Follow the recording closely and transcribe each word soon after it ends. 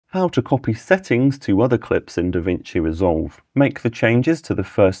How to copy settings to other clips in DaVinci Resolve. Make the changes to the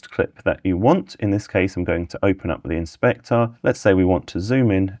first clip that you want. In this case, I'm going to open up the inspector. Let's say we want to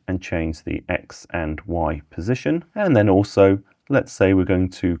zoom in and change the X and Y position. And then also, let's say we're going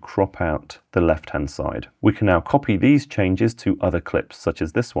to crop out the left-hand side. We can now copy these changes to other clips, such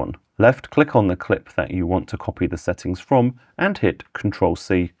as this one. Left-click on the clip that you want to copy the settings from and hit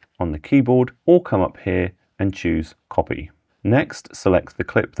Ctrl+C on the keyboard, or come up here and choose Copy. Next, select the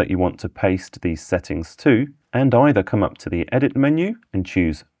clip that you want to paste these settings to, and either come up to the Edit menu and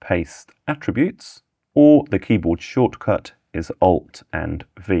choose Paste Attributes, or the keyboard shortcut is Alt and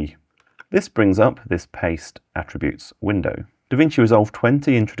V. This brings up this Paste Attributes window. DaVinci Resolve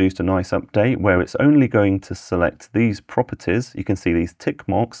 20 introduced a nice update where it's only going to select these properties. You can see these tick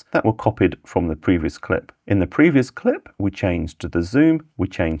marks that were copied from the previous clip. In the previous clip, we changed the zoom, we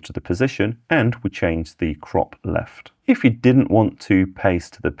changed the position, and we changed the crop left. If you didn't want to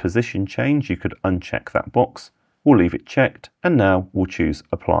paste the position change, you could uncheck that box. We'll leave it checked, and now we'll choose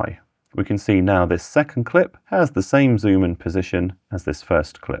Apply. We can see now this second clip has the same zoom and position as this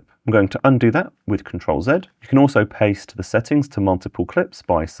first clip. I'm going to undo that with Ctrl+Z. You can also paste the settings to multiple clips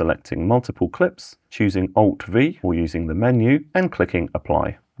by selecting multiple clips, choosing Alt+V or using the menu, and clicking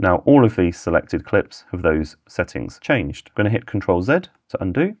Apply. Now all of these selected clips have those settings changed. I'm going to hit Ctrl+Z to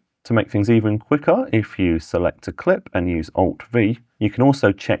undo. To make things even quicker, if you select a clip and use Alt+V, you can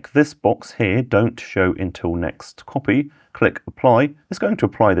also check this box here, Don't Show Until Next Copy. Click Apply. It's going to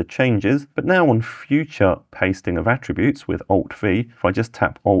apply the changes, but now on future pasting of attributes with Alt+V, if I just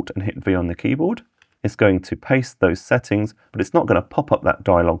tap Alt and hit V on the keyboard, it's going to paste those settings, but it's not going to pop up that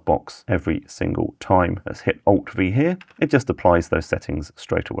dialog box every single time. Let's hit Alt+V here. It just applies those settings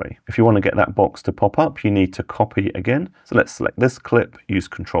straight away. If you want to get that box to pop up, you need to copy again. So let's select this clip, use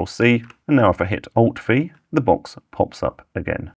Ctrl+C, and now if I hit Alt+V, the box pops up again.